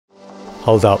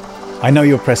Hold up, I know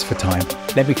you're pressed for time.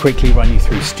 Let me quickly run you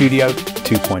through Studio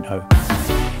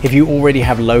 2.0. If you already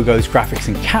have logos, graphics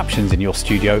and captions in your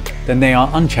studio, then they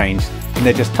are unchanged and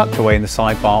they're just tucked away in the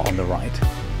sidebar on the right.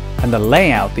 And the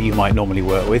layout that you might normally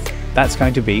work with, that's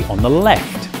going to be on the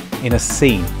left, in a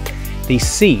scene. These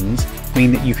scenes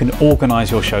mean that you can organize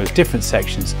your show's different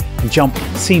sections and jump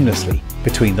seamlessly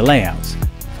between the layouts.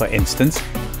 For instance,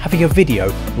 having a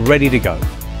video ready to go.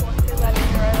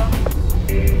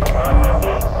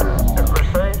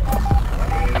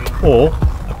 Or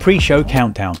a pre-show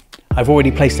countdown. I've already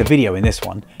placed a video in this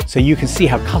one, so you can see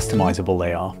how customizable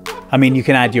they are. I mean, you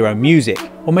can add your own music,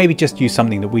 or maybe just use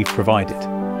something that we've provided.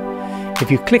 If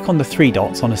you click on the 3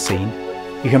 dots on a scene,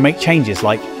 you can make changes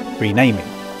like renaming.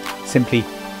 Simply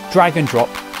drag and drop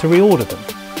to reorder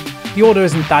them. The order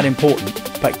isn't that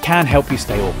important, but can help you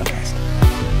stay organized.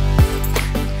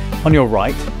 On your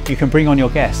right, you can bring on your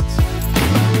guests.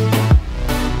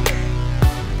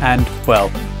 And,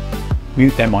 well,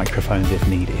 mute their microphones if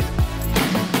needed.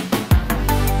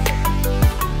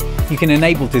 You can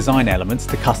enable design elements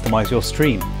to customize your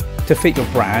stream, to fit your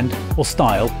brand or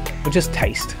style or just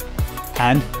taste.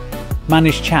 And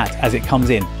manage chat as it comes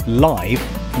in live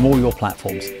from all your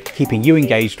platforms, keeping you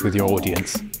engaged with your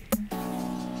audience.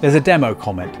 There's a demo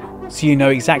comment, so you know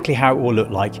exactly how it will look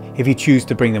like if you choose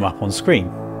to bring them up on screen.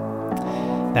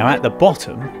 Now at the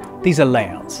bottom, these are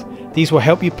layouts. These will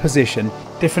help you position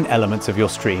different elements of your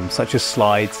stream, such as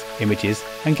slides, images,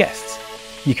 and guests.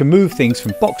 You can move things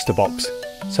from box to box,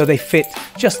 so they fit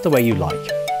just the way you like.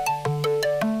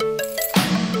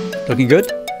 Looking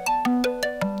good?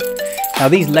 Now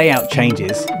these layout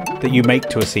changes that you make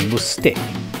to a scene will stick.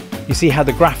 You see how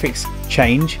the graphics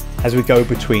change as we go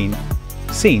between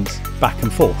scenes back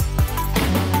and forth.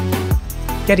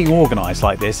 Getting organized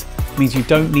like this means you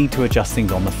don't need to adjust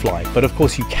things on the fly, but of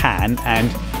course you can and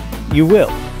you will.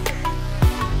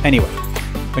 Anyway,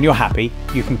 when you're happy,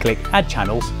 you can click Add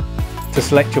Channels to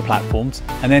select your platforms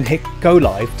and then hit Go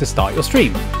Live to start your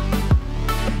stream.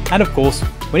 And of course,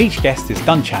 when each guest is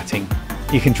done chatting,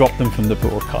 you can drop them from the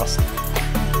broadcast.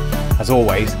 As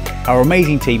always, our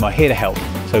amazing team are here to help,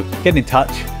 so get in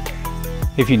touch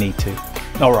if you need to.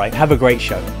 Alright, have a great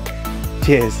show.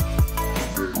 Cheers.